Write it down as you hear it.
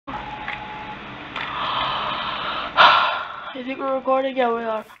I think we're recording. Yeah, we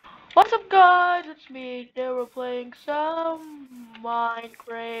are. What's up, guys? It's me. Today we're playing some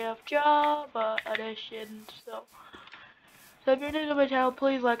Minecraft Java Edition. So if you're new to my channel,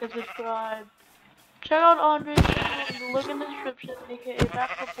 please like and subscribe. Check out Andre's channel in the link in the description, aka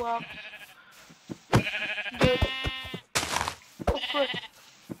Backup Blocks. Dude, oh frick.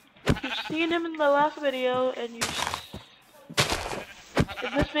 You've seen him in the last video, and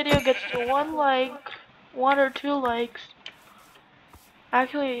if this video gets to 1 or 2 likes.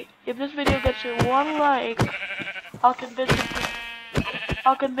 Actually, if this video gets to 1 like, I'll convince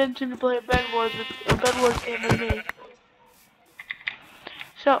him to play Bed Wars game with me.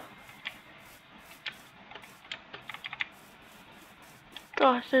 So,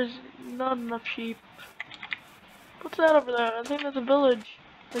 gosh, there's not enough sheep. What's that over there? I think that's a village.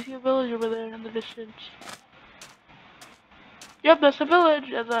 I see a village over there in the distance. Yep, that's a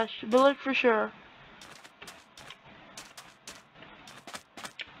village. That's a village for sure.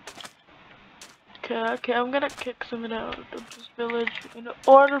 Okay, I'm gonna kick someone out of this village in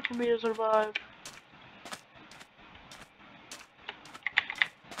order for me to survive.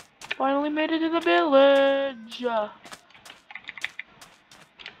 Finally made it to the village.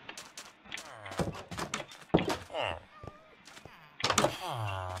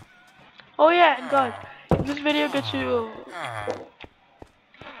 Oh yeah, and guys, if this video gets you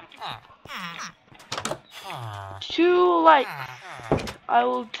 2 likes, I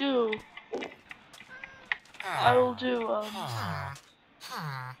will do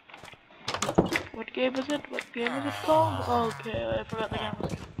what game is it? What game is it called? Okay, I forgot the game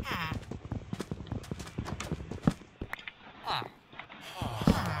was.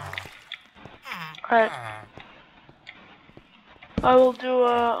 Alright. I will do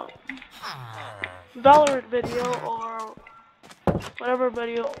a Valorant video or whatever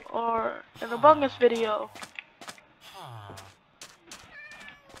video or an Among Us video.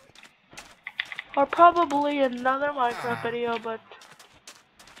 Or probably another Minecraft video, but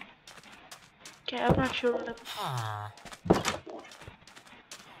okay, I'm not sure what it is.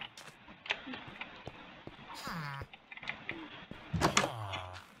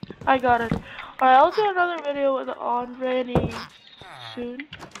 I got it. Alright, I'll do another video with Andre soon.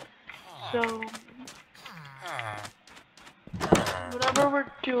 So, whatever we're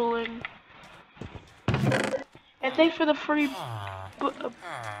doing. And thanks for the free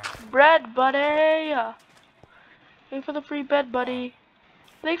bread, buddy. Thanks for the free bed, buddy.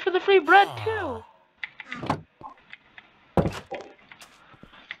 Thanks for the free bread, too.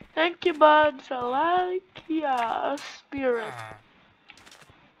 Thank you, buds. I like ya, spirit.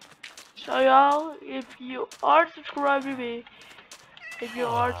 So, y'all, if you are subscribed to me,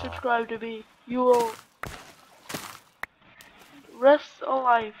 you will risk a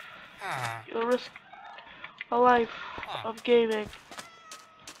life. You'll risk a life of gaming.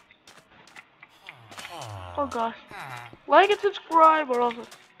 Oh gosh. Like and subscribe or else.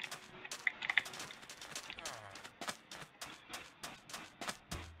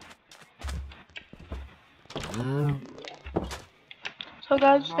 So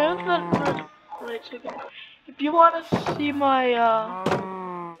guys, stand that right second. If you want to see my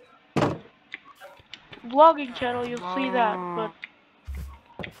vlogging channel, you'll see that, but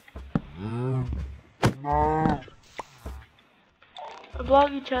a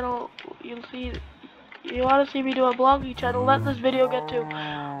vlogging channel, you'll see. You want to see me do a vlogging channel, let this video get to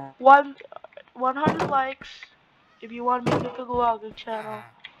 100 likes if you want me to do a vlogging channel.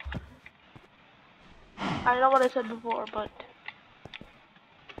 I know what I said before, but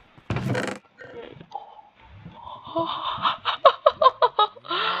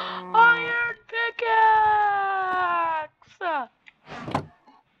iron pickaxe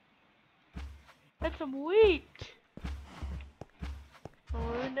and some wheat. I'll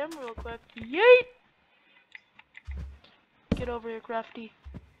ruin them real quick. Yeet! Get over here, crafty.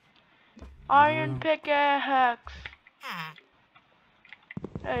 Iron pickaxe.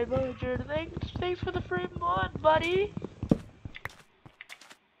 Hey, villager, thanks for the free blood, buddy.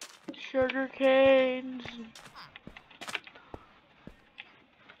 Sugar canes.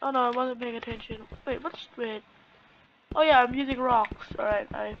 Oh no, I wasn't paying attention. Wait. Oh yeah, I'm using rocks.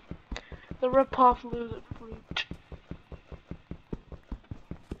 Alright, the rip-off loser fruit.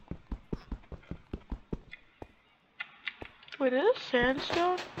 Wait, is this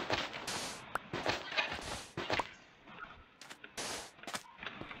sandstone?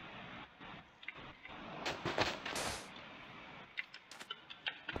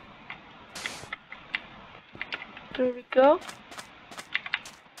 There we go.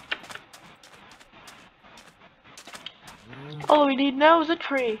 All we need now is a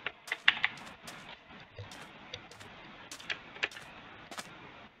tree.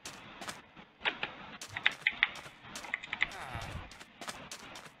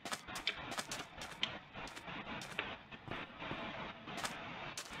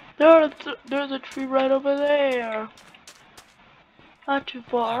 There's a tree right over there. Not too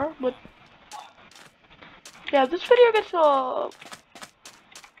far, but yeah, this video gets a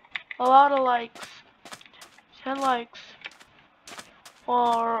lot of likes. 10 likes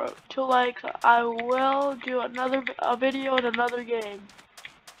or 2 likes. I will do a video in another game.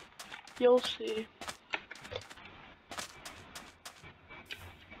 You'll see.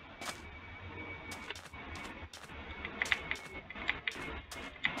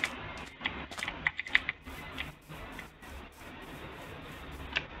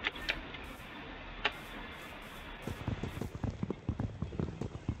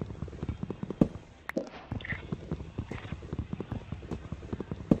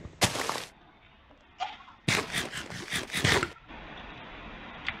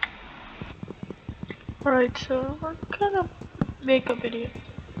 Alright, so I'm gonna make a video.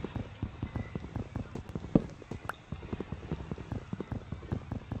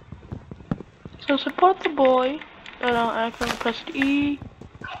 So support the boy. And I'm gonna press E.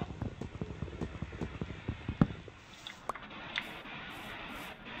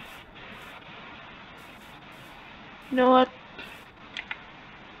 You know what?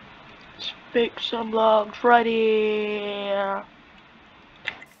 Let's make some logs right here.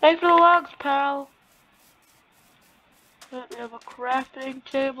 Thanks for the logs, pal. We have a crafting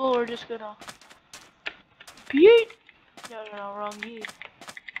table. We're just gonna yeet. No, wrong yeet.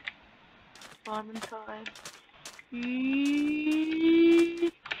 One time.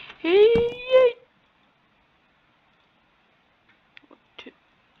 Yeet. Yeet. Just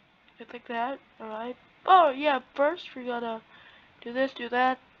like that. Alright. Oh yeah. First we gotta do this, do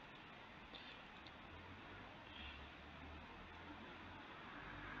that.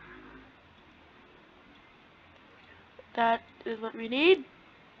 That is what we need.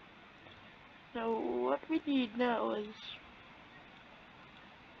 Now what we need now is,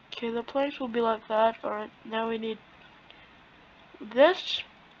 okay, the place will be like that. Alright, now we need this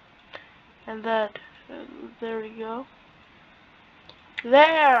and that. There we go.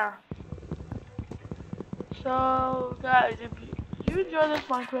 There! So guys, if you enjoy this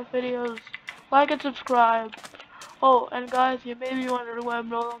Minecraft videos, like and subscribe. Oh, and guys, you may be wondering why I'm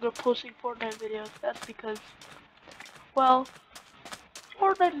no longer posting Fortnite videos. That's because, well,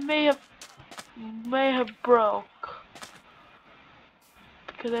 Fortnite may have broke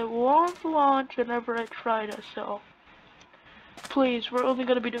because it won't launch whenever I try to. So please, we're only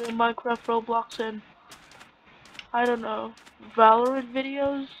gonna be doing Minecraft, Roblox, and I don't know, Valorant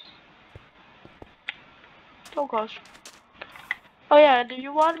videos. Oh gosh. Oh yeah, and if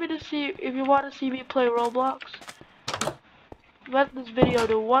you want to see me play Roblox, let this video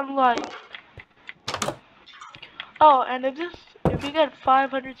do 1 like. Oh, and if we get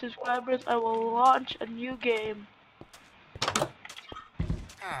 500 subscribers, I will launch a new game.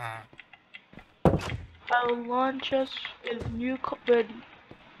 I will launch us with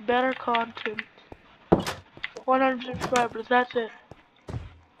better content. 100 subscribers, that's it.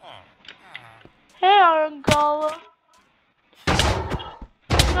 Hey, Iron Golem.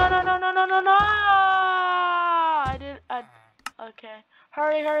 No. Okay.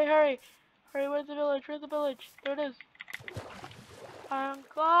 Hurry. Hurry, where's the village? There it is. Iron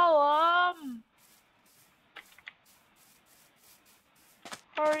Golem.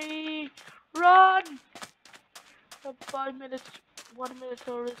 Hurry. Run. 5 minutes. 1 minute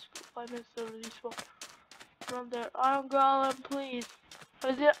till this. 5 minutes till respawn. Run there. Iron Golem, please.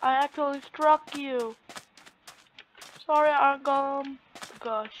 What is it? I actually struck you. Sorry, Iron Golem.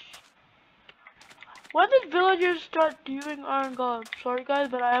 Gosh. When did villagers start doing Iron Golem? Sorry guys,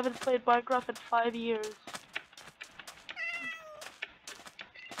 but I haven't played Minecraft in 5 years.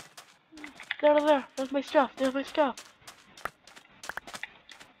 There. There's my stuff. Where's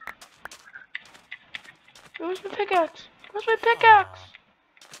my pickaxe?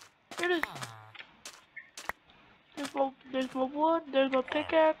 Here it is. There's my wood. There's my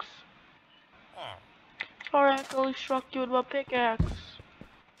pickaxe. Sorry, I actually struck you with my pickaxe.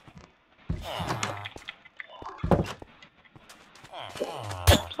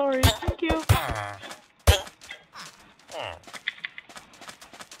 Sorry, thank you.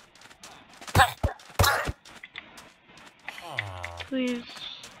 Please.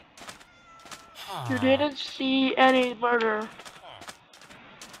 You didn't see any murder.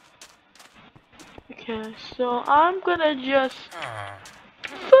 Okay, so I'm gonna just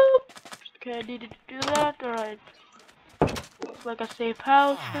boop. Okay, I needed to do that. Alright. Looks like a safe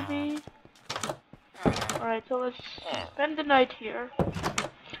house for me. Alright, so let's spend the night here.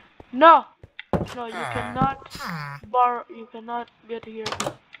 No! No, you cannot you cannot get here.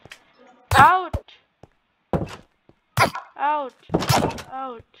 Out! Out!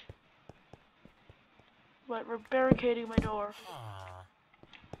 But we're barricading my door.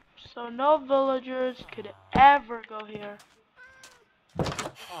 So no villagers could ever go here.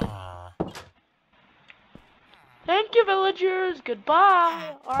 Thank you, villagers.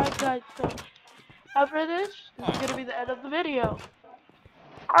 Goodbye. Alright, guys. So after this is gonna be the end of the video.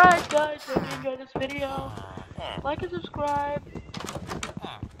 Alright, guys. So if you enjoyed this video, like and subscribe.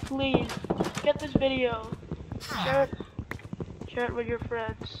 Please get this video. Share it with your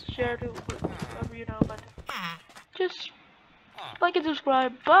friends. Share it with whoever you know. But just like and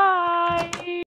subscribe. Bye.